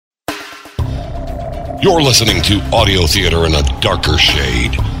You're listening to audio theater in a darker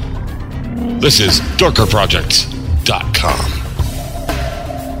shade. This is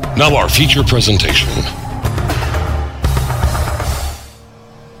darkerprojects.com. Now our feature presentation.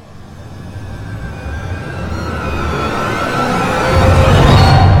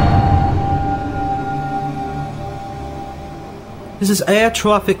 This is air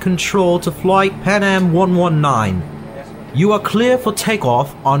traffic control to flight Pan Am 119. You are clear for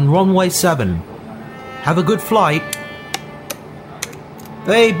takeoff on runway 7. Have a good flight.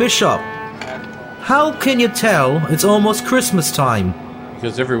 Hey, Bishop. How can you tell it's almost Christmas time?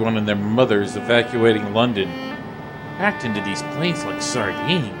 Because everyone and their mother is evacuating London, packed into these planes like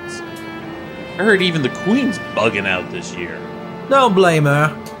sardines. I heard even the Queen's bugging out this year. Don't blame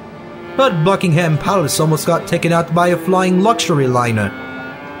her. But Buckingham Palace almost got taken out by a flying luxury liner.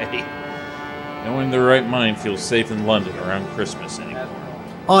 Hey, no one in their right mind feels safe in London around Christmas anymore.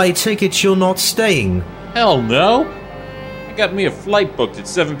 I take it you're not staying. Hell no! I got me a flight booked at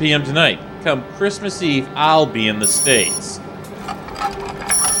 7 p.m. tonight. Come Christmas Eve, I'll be in the States.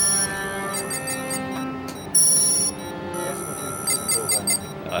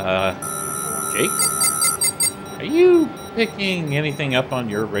 Jake? Are you picking anything up on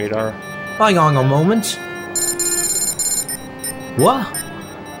your radar? Hang on a moment. What?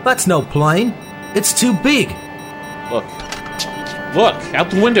 That's no plane. It's too big. Look, out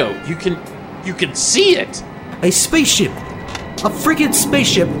the window. You can see it. A spaceship. A friggin'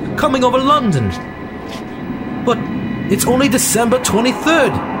 spaceship coming over London. But it's only December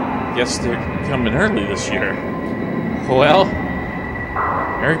 23rd. Guess they're coming early this year. Well,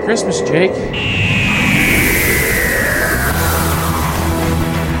 Merry Christmas, Jake.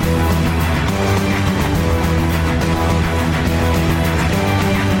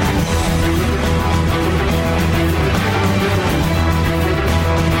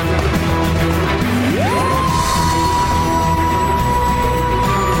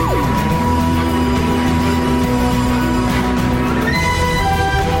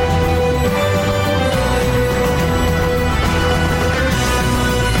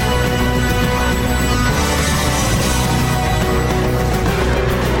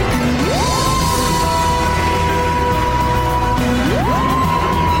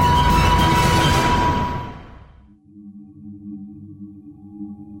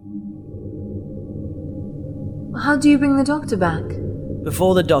 How do you bring the Doctor back?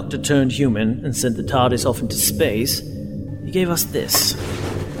 Before the Doctor turned human and sent the TARDIS off into space, he gave us this.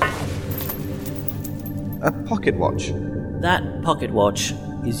 A pocket watch? That pocket watch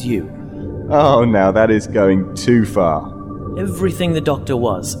is you. Oh, now that is going too far. Everything the Doctor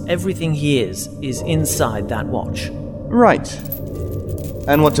was, everything he is inside that watch. Right.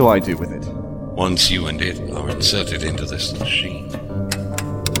 And what do I do with it? Once you and it are inserted into this machine,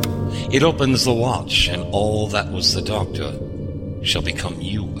 it opens the watch, and all that was the Doctor shall become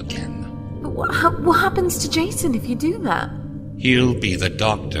you again. But what happens to Jason if you do that? He'll be the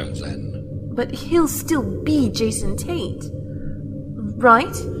Doctor then. But he'll still be Jason Tate,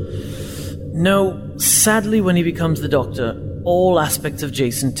 right? No, sadly when he becomes the Doctor, all aspects of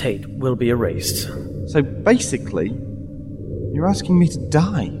Jason Tate will be erased. So basically, you're asking me to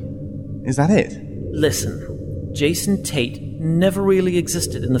die. Is that it? Listen, Jason Tate never really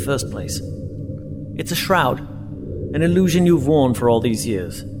existed in the first place. It's a shroud, an illusion you've worn for all these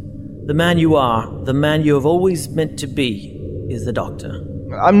years. The man you are, the man you have always meant to be, is the Doctor.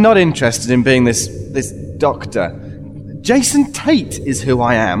 I'm not interested in being this Doctor. Jason Tate is who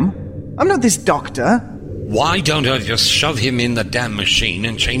I am. I'm not this Doctor. Why don't I just shove him in the damn machine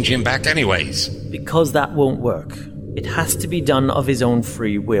and change him back anyways? Because that won't work. It has to be done of his own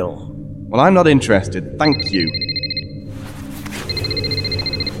free will. Well, I'm not interested. Thank you.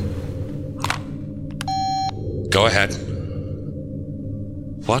 Go ahead.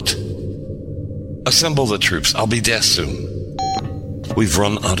 What? Assemble the troops. I'll be there soon. We've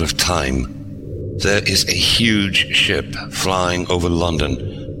run out of time. There is a huge ship flying over London,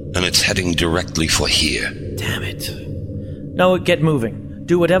 and it's heading directly for here. Damn it. Now get moving.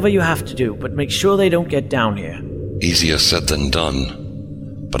 Do whatever you have to do, but make sure they don't get down here. Easier said than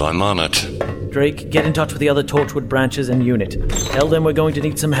done, but I'm on it. Drake, get in touch with the other Torchwood branches and unit. Tell them we're going to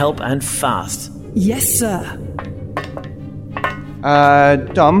need some help, and fast. Yes, sir.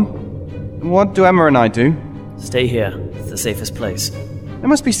 Dom, what do Emma and I do? Stay here. It's the safest place. There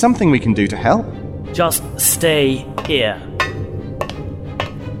must be something we can do to help. Just stay here.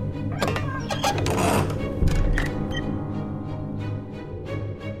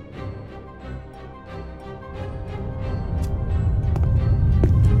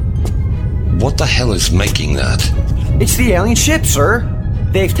 What the hell is making that? It's the alien ship, sir.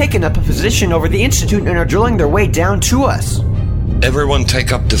 They've taken up a position over the Institute and are drilling their way down to us. Everyone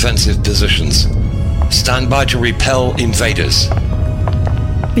take up defensive positions. Stand by to repel invaders.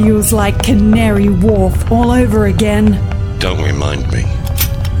 Feels like Canary Wharf all over again. Don't remind me.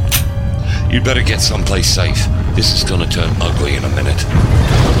 You'd better get someplace safe. This is gonna turn ugly in a minute.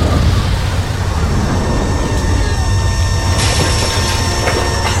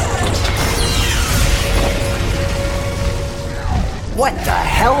 What the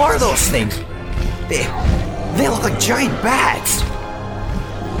hell are those things? They look like giant bats.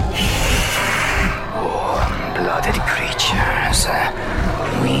 Blooded creatures.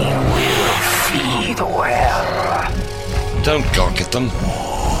 We will feed well. Don't gawk at them.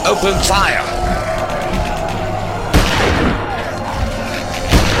 Open fire!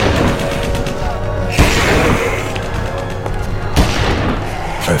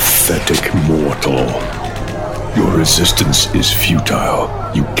 Pathetic mortal. Your resistance is futile.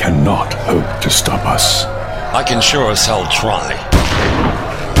 You cannot hope to stop us. I can sure as hell try.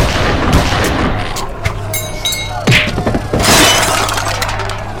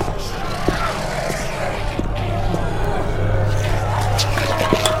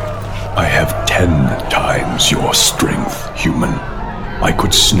 I have 10 times your strength, human. I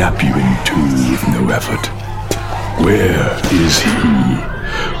could snap you in two with no effort. Where is he?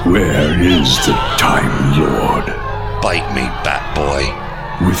 Where is the Time Lord? Bite me, Bat Boy.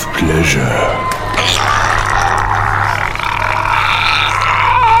 With pleasure.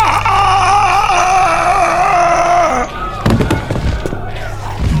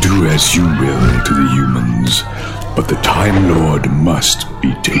 Do as you will to the humans, but the Time Lord must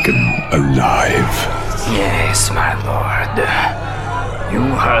be taken alive. Yes, my lord. You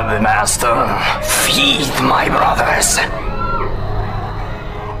heard the master. Feed my brothers.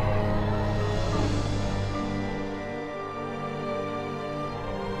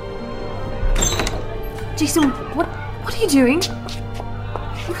 Jason, what are you doing?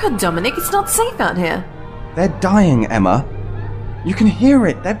 You heard Dominic, it's not safe out here. They're dying, Emma. You can hear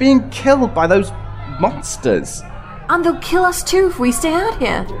it. They're being killed by those monsters. And they'll kill us too if we stay out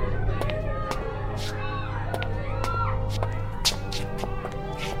here.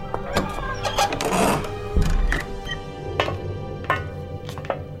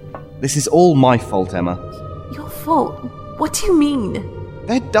 This is all my fault, Emma. Your fault? What do you mean?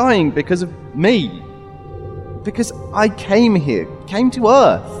 They're dying because of me. Because I came here, came to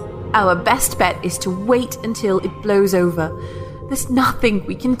Earth. Our best bet is to wait until it blows over. There's nothing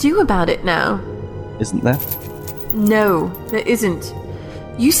we can do about it now. Isn't there? No, there isn't.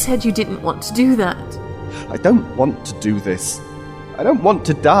 You said you didn't want to do that. I don't want to do this. I don't want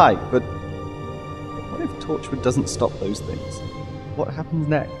to die, but what if Torchwood doesn't stop those things? What happens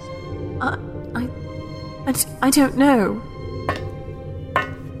next? I don't know.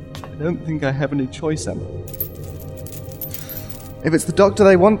 I don't think I have any choice, Emma. If it's the doctor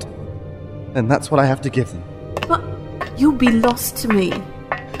they want, then that's what I have to give them. But you'll be lost to me.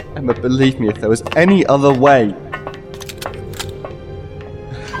 Emma, believe me, if there was any other way.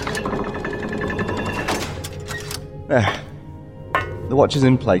 There. The watch is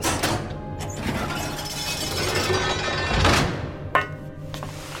in place.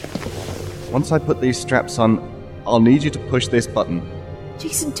 Once I put these straps on, I'll need you to push this button.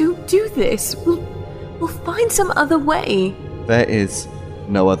 Jason, don't do this. We'll find some other way. There is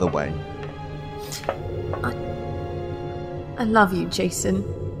no other way. I love you, Jason.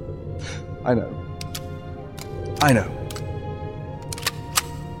 I know. I know.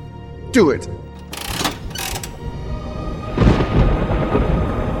 Do it!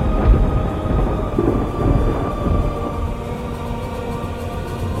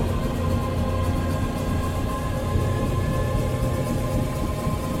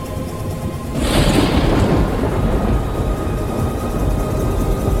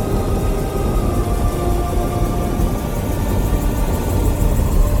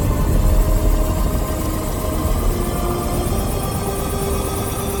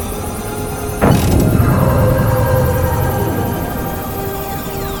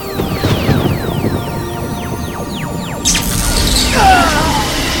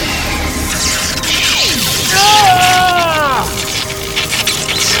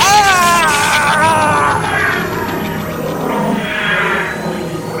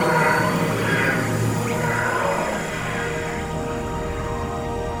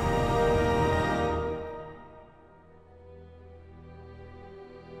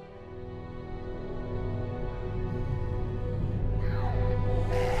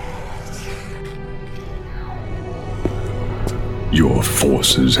 Your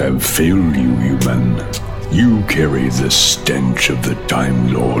forces have failed you, human. You carry the stench of the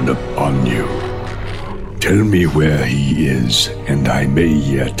Time Lord upon you. Tell me where he is, and I may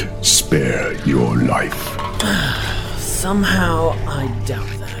yet spare your life. Somehow, I doubt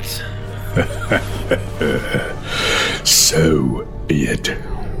that. So be it.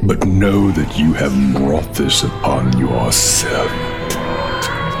 But know that you have brought this upon yourself.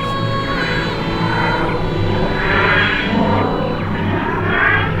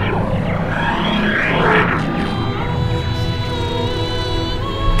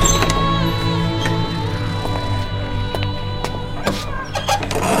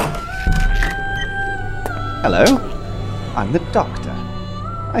 Hello, I'm the Doctor.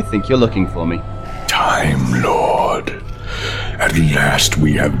 I think you're looking for me. Time Lord, at last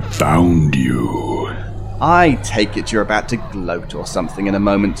we have found you. I take it you're about to gloat or something in a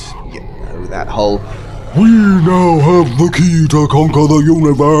moment. You know, that whole "we now have the key to conquer the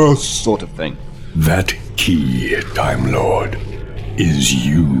universe" sort of thing. That key, Time Lord, is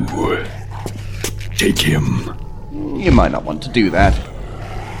you. Take him. You might not want to do that.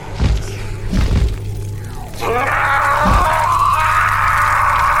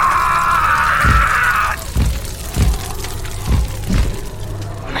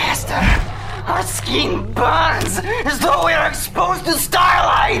 Our skin burns as though we are exposed to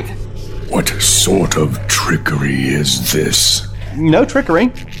starlight! What sort of trickery is this? No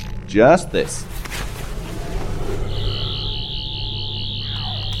trickery. Just this.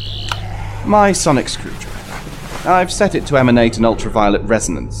 My sonic screwdriver. I've set it to emanate an ultraviolet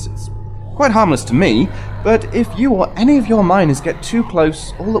resonance. It's quite harmless to me, but if you or any of your miners get too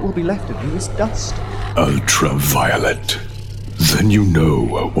close, all that will be left of you is dust. Ultraviolet. Then you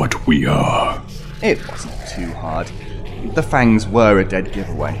know what we are. It wasn't too hard. The fangs were a dead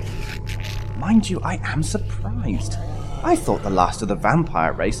giveaway. Mind you, I am surprised. I thought the last of the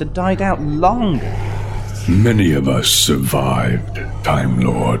vampire race had died out long ago. Many of us survived, Time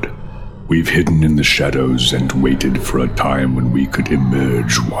Lord. We've hidden in the shadows and waited for a time when we could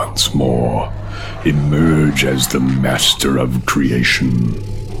emerge once more. Emerge as the master of creation.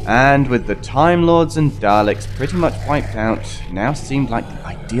 And with the Time Lords and Daleks pretty much wiped out, now seemed like the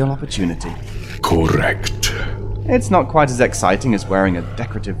ideal opportunity. Correct. It's not quite as exciting as wearing a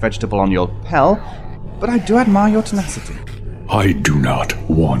decorative vegetable on your pell, but I do admire your tenacity. I do not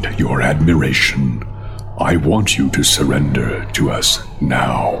want your admiration. I want you to surrender to us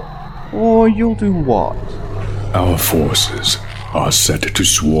now. Or you'll do what? Our forces are set to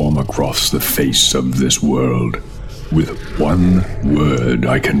swarm across the face of this world. With one word,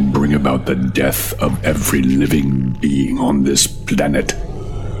 I can bring about the death of every living being on this planet.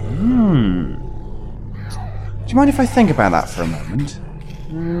 Do you mind if I think about that for a moment?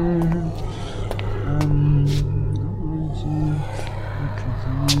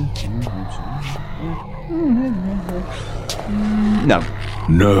 No.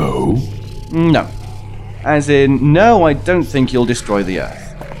 No? No. As in, no, I don't think you'll destroy the Earth.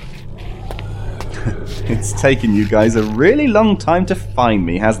 It's taken you guys a really long time to find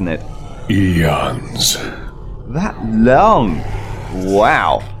me, hasn't it? Eons. That long?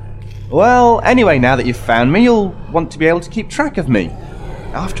 Wow. Well, anyway, now that you've found me, you'll want to be able to keep track of me.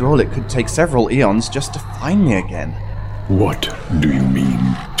 After all, it could take several eons just to find me again. What do you mean,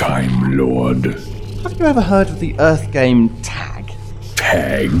 Time Lord? Have you ever heard of the Earth game Tag?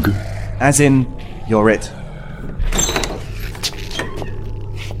 Tag? As in, you're it.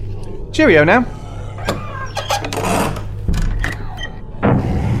 Cheerio now.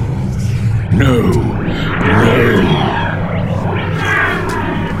 No.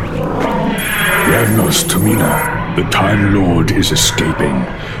 Ravnos Tamina, the Time Lord is escaping.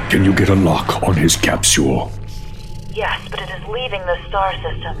 Can you get a lock on his capsule? Yes, but it is leaving the star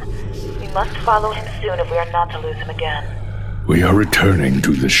system. We must follow him soon if we are not to lose him again. We are returning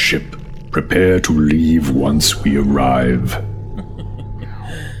to the ship. Prepare to leave once we arrive.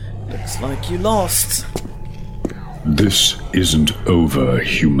 Looks like you lost. This isn't over,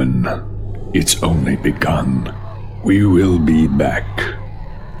 human. It's only begun. We will be back.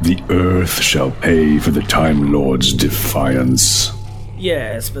 The Earth shall pay for the Time Lord's defiance.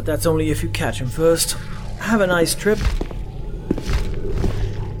 Yes, but that's only if you catch him first. Have a nice trip.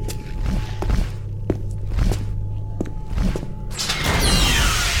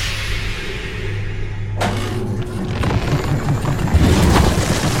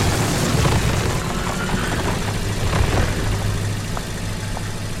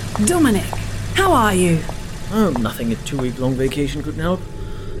 Dominic, how are you? Oh, nothing a 2-week-long vacation couldn't help.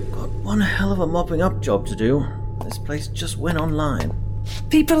 Got one hell of a mopping up job to do. This place just went online.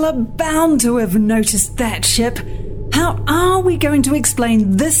 People are bound to have noticed that ship. How are we going to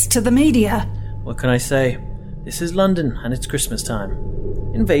explain this to the media? What can I say? This is London, and it's Christmas time.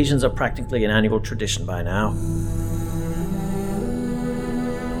 Invasions are practically an annual tradition by now.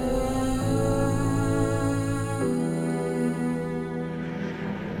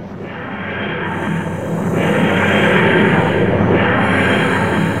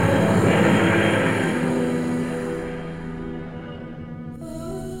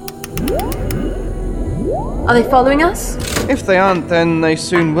 Are they following us? If they aren't, then they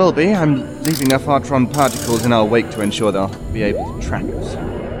soon will be. I'm leaving enough Artron particles in our wake to ensure they'll be able to track us.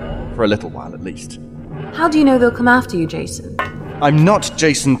 For a little while, at least. How do you know they'll come after you, Jason? I'm not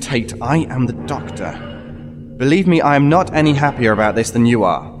Jason Tate. I am the Doctor. Believe me, I am not any happier about this than you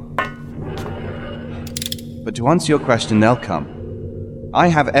are. But to answer your question, they'll come. I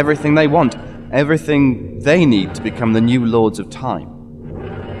have everything they want. Everything they need to become the new Lords of Time.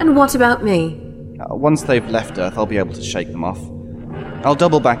 And what about me? Once they've left Earth, I'll be able to shake them off. I'll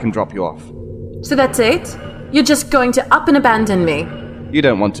double back and drop you off. So that's it? You're just going to up and abandon me? You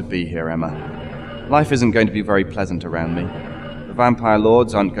don't want to be here, Emma. Life isn't going to be very pleasant around me. The vampire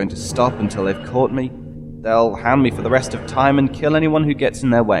lords aren't going to stop until they've caught me. They'll hound me for the rest of time and kill anyone who gets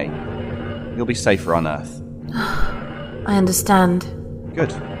in their way. You'll be safer on Earth. I understand.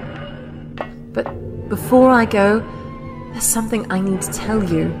 Good. But before I go, there's something I need to tell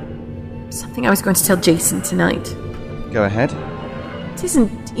you. Something I was going to tell Jason tonight. Go ahead. It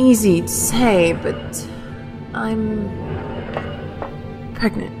isn't easy to say, but I'm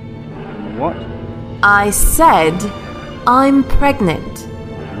pregnant. What? I said I'm pregnant.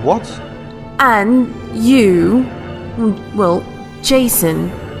 What? And you, well, Jason,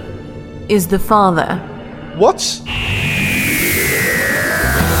 is the father. What?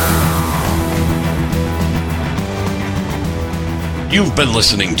 You've been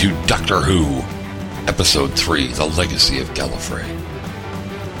listening to Doctor Who, Episode 3, The Legacy of Gallifrey.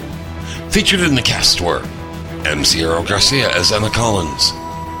 Featured in the cast were M. Sierra Garcia as Emma Collins,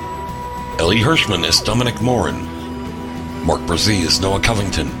 Ellie Hirschman as Dominic Morin, Mark Brzee as Noah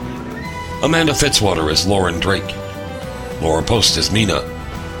Covington, Amanda Fitzwater as Lauren Drake, Laura Post as Mina,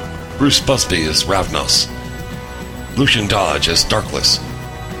 Bruce Busby as Ravnos, Lucian Dodge as Darkless,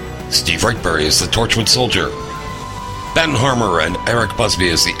 Steve Wrightberry as the Torchwood Soldier, Ben Harmer and Eric Busby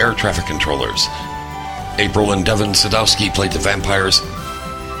as the air traffic controllers. April and Devin Sadowski played the vampires.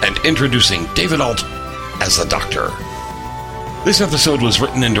 And introducing David Alt as the Doctor. This episode was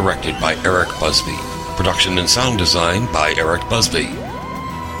written and directed by Eric Busby. Production and sound design by Eric Busby.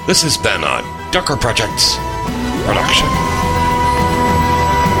 This has been a Darker Projects production.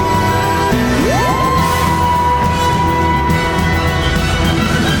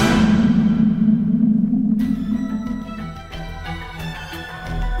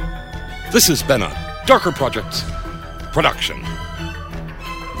 This has been a Darker Projects production.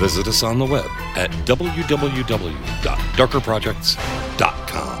 Visit us on the web at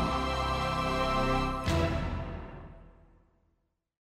www.darkerprojects.com.